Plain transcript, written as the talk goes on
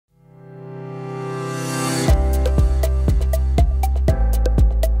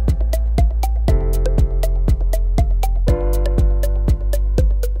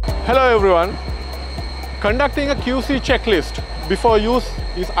everyone. Conducting a QC checklist before use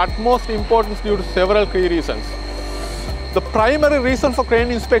is utmost importance due to several key reasons. The primary reason for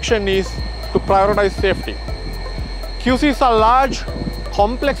crane inspection is to prioritize safety. QCs are large,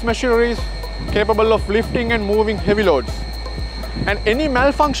 complex machineries capable of lifting and moving heavy loads. And any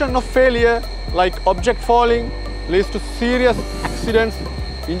malfunction or failure, like object falling, leads to serious accidents,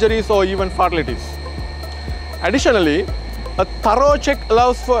 injuries, or even fatalities. Additionally, a thorough check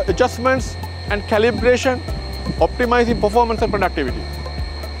allows for adjustments and calibration, optimizing performance and productivity.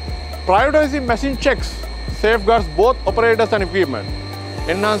 Prioritizing machine checks safeguards both operators and equipment,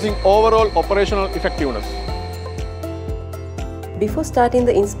 enhancing overall operational effectiveness. Before starting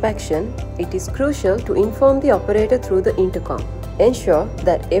the inspection, it is crucial to inform the operator through the intercom. Ensure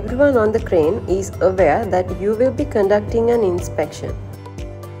that everyone on the crane is aware that you will be conducting an inspection.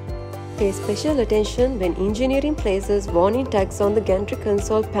 Pay special attention when engineering places warning tags on the gantry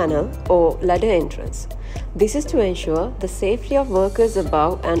console panel or ladder entrance. This is to ensure the safety of workers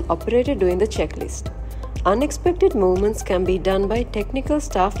above and operator doing the checklist. Unexpected movements can be done by technical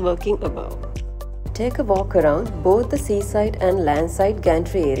staff working above. Take a walk around both the seaside and landside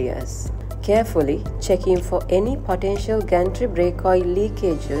gantry areas, carefully checking for any potential gantry brake oil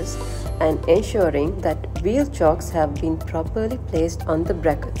leakages and ensuring that wheel chocks have been properly placed on the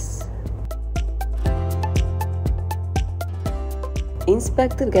brackets.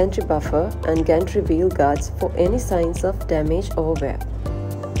 Inspect the gantry buffer and gantry wheel guards for any signs of damage or wear.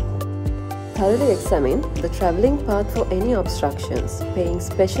 Thoroughly examine the travelling path for any obstructions, paying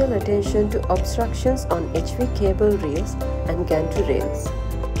special attention to obstructions on HV cable reels and gantry rails.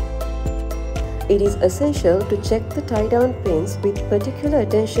 It is essential to check the tie-down pins with particular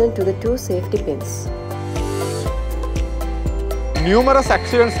attention to the two safety pins. Numerous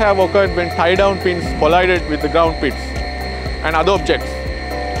accidents have occurred when tie-down pins collided with the ground pits and other objects.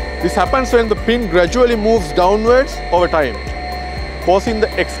 This happens when the pin gradually moves downwards over time, causing the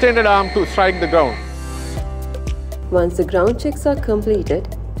extended arm to strike the ground. Once the ground checks are completed,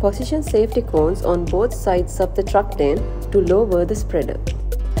 position safety cones on both sides of the truck lane to lower the spreader.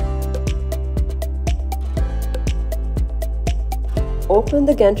 Open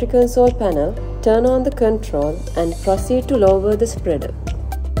the gantry console panel, turn on the control and proceed to lower the spreader.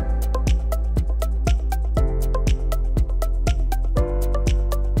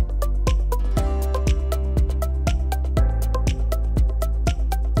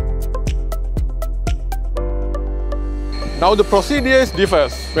 Now the procedure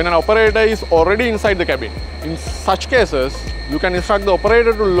differs when an operator is already inside the cabin. In such cases, you can instruct the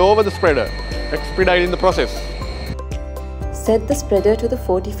operator to lower the spreader, expediting the process. Set the spreader to the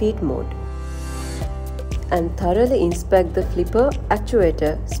 40 feet mode and thoroughly inspect the flipper,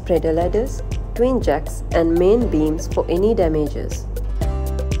 actuator, spreader ladders, twin jacks and main beams for any damages.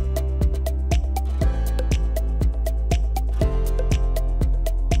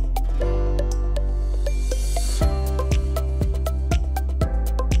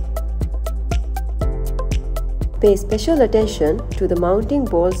 Pay special attention to the mounting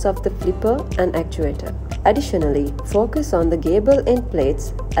bolts of the flipper and actuator. Additionally, focus on the gable end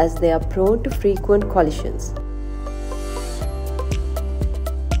plates as they are prone to frequent collisions.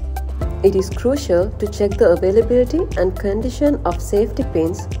 It is crucial to check the availability and condition of safety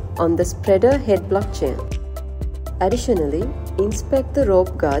pins on the spreader head block chain. Additionally, inspect the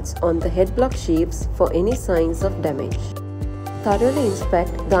rope guards on the head block sheaves for any signs of damage. Thoroughly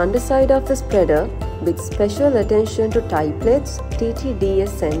inspect the underside of the spreader with special attention to tie plates, TTDS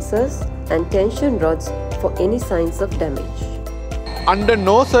sensors and tension rods for any signs of damage. Under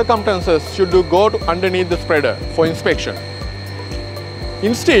no circumstances should you go underneath the spreader for inspection.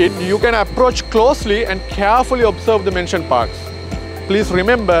 Instead, you can approach closely and carefully observe the mentioned parts. Please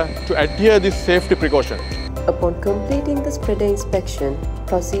remember to adhere this safety precaution. Upon completing the spreader inspection,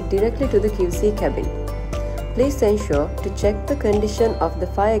 proceed directly to the QC cabin. Please ensure to check the condition of the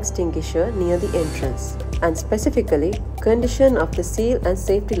fire extinguisher near the entrance and specifically condition of the seal and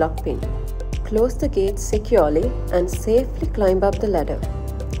safety lock pin. Close the gates securely and safely climb up the ladder,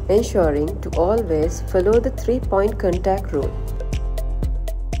 ensuring to always follow the 3-point contact rule.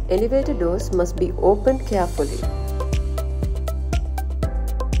 Elevator doors must be opened carefully.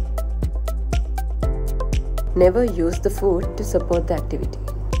 Never use the foot to support the activity.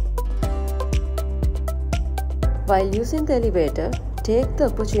 While using the elevator, take the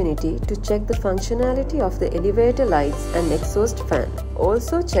opportunity to check the functionality of the elevator lights and exhaust fan.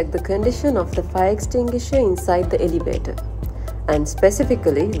 Also check the condition of the fire extinguisher inside the elevator and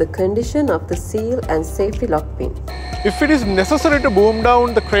specifically the condition of the seal and safety lock pin. If it is necessary to boom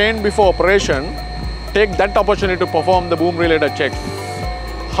down the crane before operation, take that opportunity to perform the boom related checks.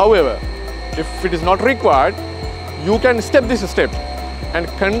 However, If it is not required, you can skip this step and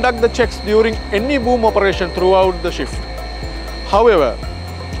conduct the checks during any boom operation throughout the shift. However,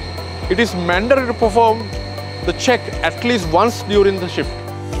 it is mandatory to perform the check at least once during the shift.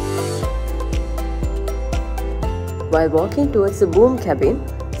 While walking towards the boom cabin,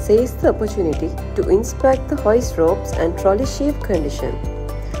 seize the opportunity to inspect the hoist ropes and trolley sheave condition.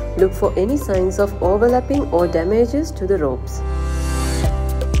 Look for any signs of overlapping or damages to the ropes.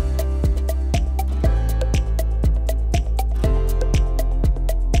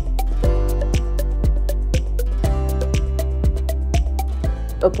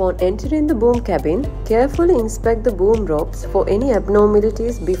 Upon entering the boom cabin, carefully inspect the boom ropes for any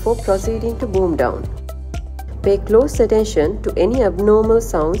abnormalities before proceeding to boom down. Pay close attention to any abnormal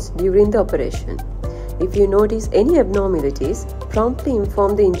sounds during the operation. If you notice any abnormalities, promptly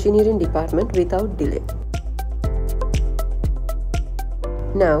inform the engineering department without delay.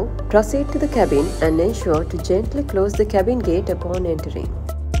 Now, proceed to the cabin and ensure to gently close the cabin gate upon entering.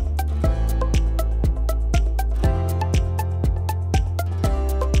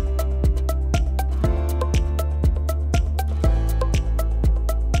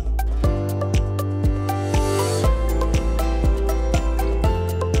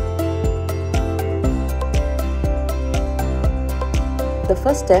 The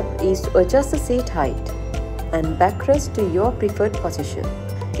first step is to adjust the seat height and backrest to your preferred position.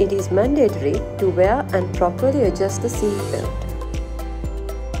 It is mandatory to wear and properly adjust the seat belt.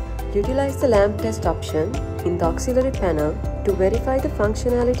 Utilize the lamp test option in the auxiliary panel to verify the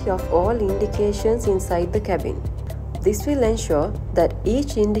functionality of all indications inside the cabin. This will ensure that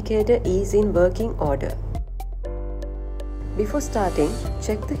each indicator is in working order. Before starting,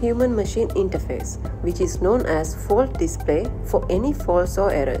 check the human-machine interface, which is known as fault display, for any faults or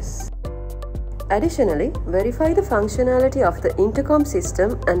errors. Additionally, verify the functionality of the intercom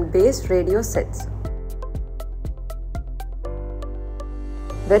system and base radio sets.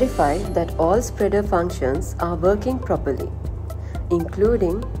 Verify that all spreader functions are working properly,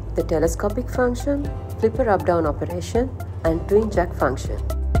 including the telescopic function, flipper up-down operation, and twin jack function.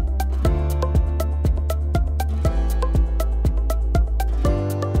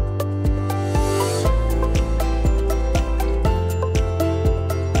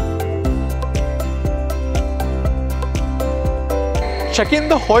 Checking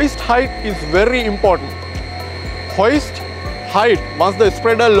the hoist height is very important. Hoist height, once the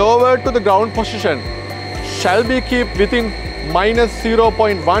spreader lowered to the ground position, shall be kept within minus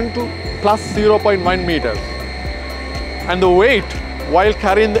 0.1 to plus 0.1 meters. And the weight while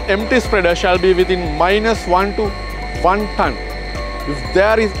carrying the empty spreader shall be within minus 1 to 1 ton. If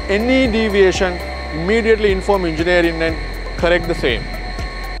there is any deviation, immediately inform engineering and correct the same.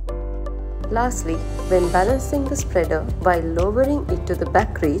 Lastly, when balancing the spreader while lowering it to the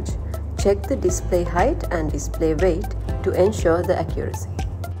back reach, check the display height and display weight to ensure the accuracy.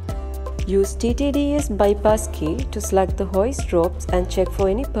 Use TTDS bypass key to select the hoist ropes and check for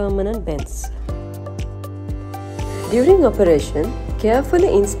any permanent bends. During operation,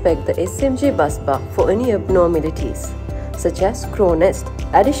 carefully inspect the SMG bus bar for any abnormalities, such as crow nest.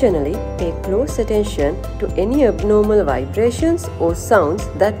 Additionally, pay close attention to any abnormal vibrations or sounds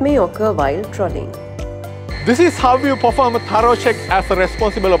that may occur while trolling. This is how you perform a thorough check as a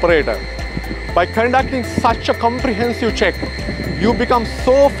responsible operator. By conducting such a comprehensive check, you become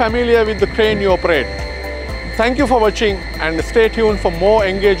so familiar with the crane you operate. Thank you for watching and stay tuned for more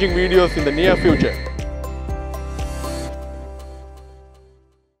engaging videos in the near future.